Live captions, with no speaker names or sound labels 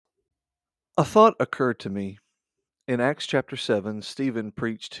A thought occurred to me. In Acts chapter 7, Stephen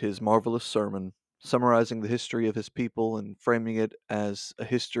preached his marvelous sermon, summarizing the history of his people and framing it as a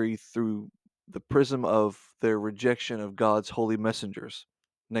history through the prism of their rejection of God's holy messengers,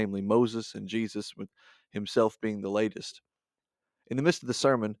 namely Moses and Jesus, with himself being the latest. In the midst of the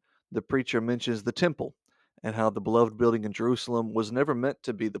sermon, the preacher mentions the temple and how the beloved building in Jerusalem was never meant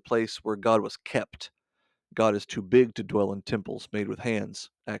to be the place where God was kept. God is too big to dwell in temples made with hands.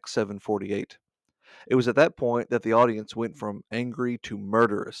 Acts 7:48. It was at that point that the audience went from angry to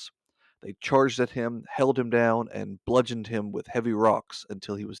murderous. They charged at him, held him down, and bludgeoned him with heavy rocks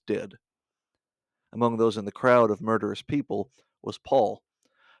until he was dead. Among those in the crowd of murderous people was Paul,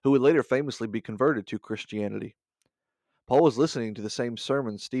 who would later famously be converted to Christianity. Paul was listening to the same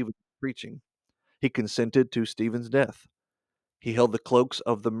sermon Stephen was preaching. He consented to Stephen's death. He held the cloaks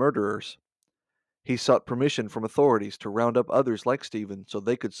of the murderers. He sought permission from authorities to round up others like Stephen so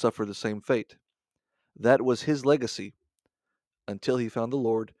they could suffer the same fate. That was his legacy until he found the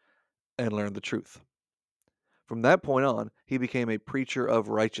Lord and learned the truth. From that point on, he became a preacher of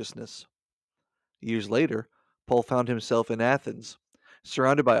righteousness. Years later, Paul found himself in Athens,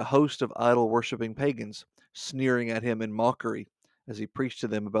 surrounded by a host of idol worshipping pagans, sneering at him in mockery as he preached to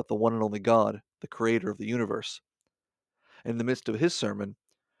them about the one and only God, the creator of the universe. In the midst of his sermon,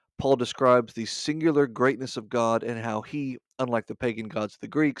 Paul describes the singular greatness of God and how he, unlike the pagan gods of the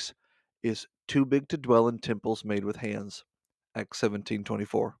Greeks, is too big to dwell in temples made with hands. Acts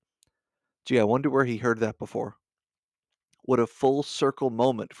 17:24. Gee, I wonder where he heard that before. What a full circle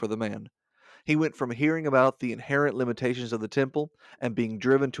moment for the man. He went from hearing about the inherent limitations of the temple and being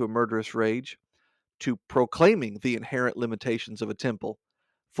driven to a murderous rage to proclaiming the inherent limitations of a temple,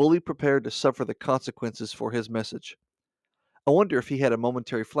 fully prepared to suffer the consequences for his message. I wonder if he had a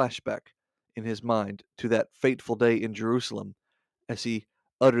momentary flashback in his mind to that fateful day in Jerusalem as he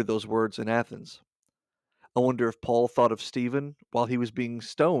uttered those words in Athens. I wonder if Paul thought of Stephen while he was being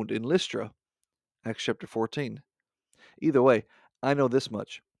stoned in Lystra, Acts chapter 14. Either way, I know this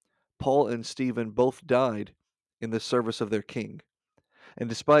much. Paul and Stephen both died in the service of their king. And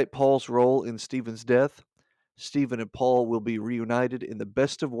despite Paul's role in Stephen's death, Stephen and Paul will be reunited in the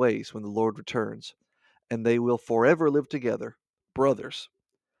best of ways when the Lord returns, and they will forever live together, brothers,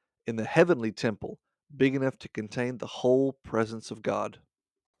 in the heavenly temple, big enough to contain the whole presence of God.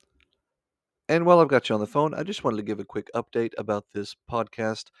 And while I've got you on the phone, I just wanted to give a quick update about this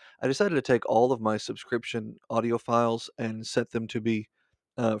podcast. I decided to take all of my subscription audio files and set them to be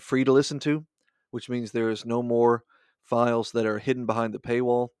free to listen to, which means there is no more files that are hidden behind the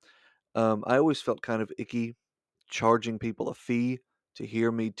paywall. I always felt kind of icky charging people a fee to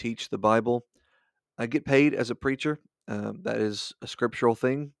hear me teach the Bible. I get paid as a preacher. That is a scriptural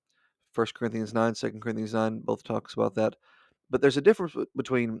thing. 1 Corinthians 9, 2 Corinthians 9 both talks about that. But there's a difference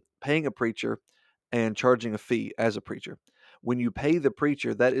between paying a preacher and charging a fee as a preacher. When you pay the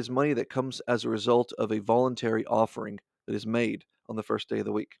preacher, that is money that comes as a result of a voluntary offering that is made on the first day of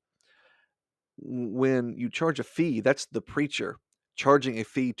the week. When you charge a fee, that's the preacher charging a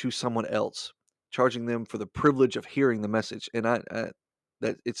fee to someone else, charging them for the privilege of hearing the message. And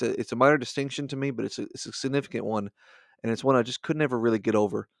that it's a minor distinction to me, but it's a significant one, and it's one I just could never really get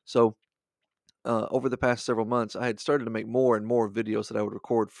over. So over the past several months, I had started to make more and more videos that I would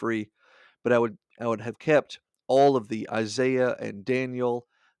record free, but I would have kept all of the Isaiah and Daniel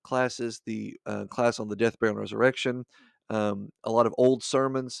classes, the class on the death, burial, and resurrection, a lot of old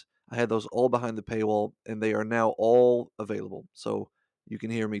sermons. I had those all behind the paywall, and they are now all available. So you can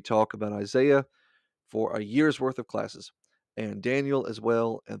hear me talk about Isaiah for a year's worth of classes, and Daniel as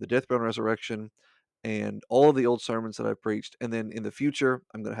well, and the death, burial, and resurrection, and all of the old sermons that I've preached. And then in the future,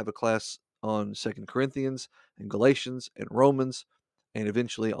 I'm going to have a class on 2 Corinthians and Galatians and Romans, and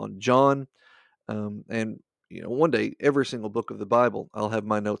eventually on John. And one day, every single book of the Bible, I'll have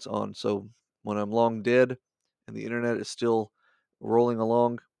my notes on. So when I'm long dead and the internet is still rolling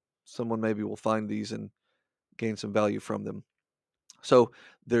along, someone maybe will find these and gain some value from them. So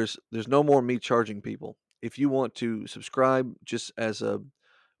there's no more me charging people. If you want to subscribe just as a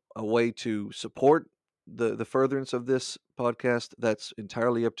way to support the furtherance of this podcast, that's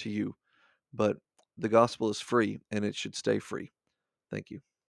entirely up to you. But the gospel is free and it should stay free. Thank you.